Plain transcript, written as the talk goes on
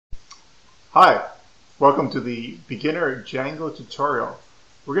Hi, welcome to the beginner Django tutorial.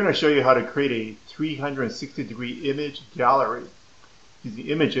 We're going to show you how to create a 360-degree image gallery using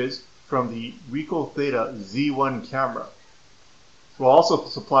images from the RICOH THETA Z1 camera. We'll also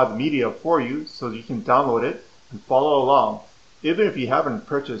supply the media for you so you can download it and follow along, even if you haven't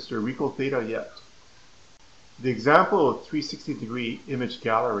purchased your RICOH THETA yet. The example of 360-degree image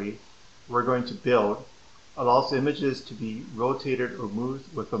gallery we're going to build allows images to be rotated or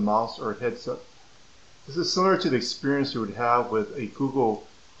moved with a mouse or a headset. This is similar to the experience you would have with a Google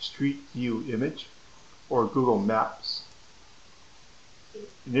Street View image or Google Maps.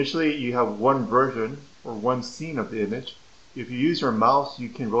 Initially, you have one version or one scene of the image. If you use your mouse, you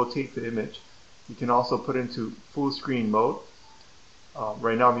can rotate the image. You can also put it into full screen mode.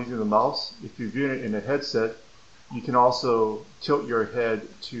 Right now I'm using the mouse. If you're viewing it in a headset, you can also tilt your head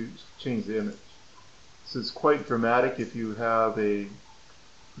to change the image. So it's quite dramatic if you have a,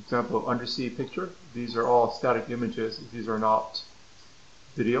 for example, undersea picture. These are all static images. These are not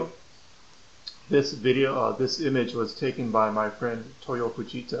video. This image was taken by my friend Toyo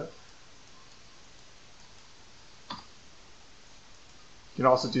Fujita. You can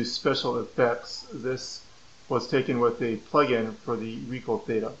also do special effects. This was taken with a plugin for the RICOH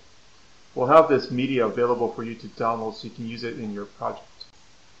THETA. We'll have this media available for you to download so you can use it in your project.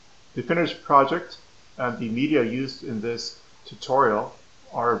 The finished project and the media used in this tutorial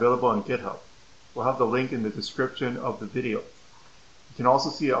are available on GitHub. We'll have the link in the description of the video. You can also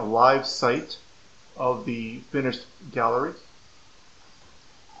see a live site of the finished gallery,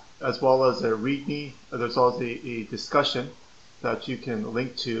 as well as a README. There's also a discussion that you can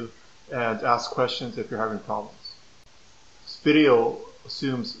link to and ask questions if you're having problems. This video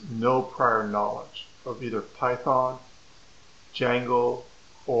assumes no prior knowledge of either Python, Django,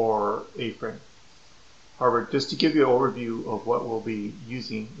 or A-frame. However, just to give you an overview of what we'll be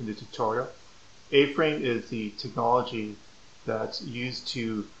using in the tutorial, A-frame is the technology that's used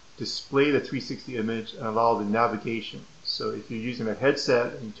to display the 360 image and allow the navigation. So if you're using a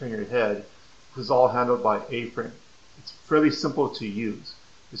headset and you turn your head, this is all handled by A-frame. It's fairly simple to use.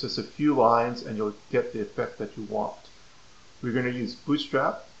 It's just a few lines and you'll get the effect that you want. We're going to use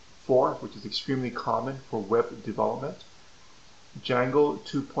Bootstrap 4, which is extremely common for web development, Django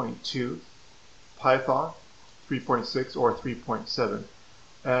 2.2, Python 3.6 or 3.7,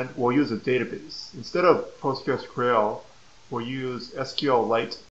 and we'll use a database. Instead of PostgreSQL, we'll use SQLite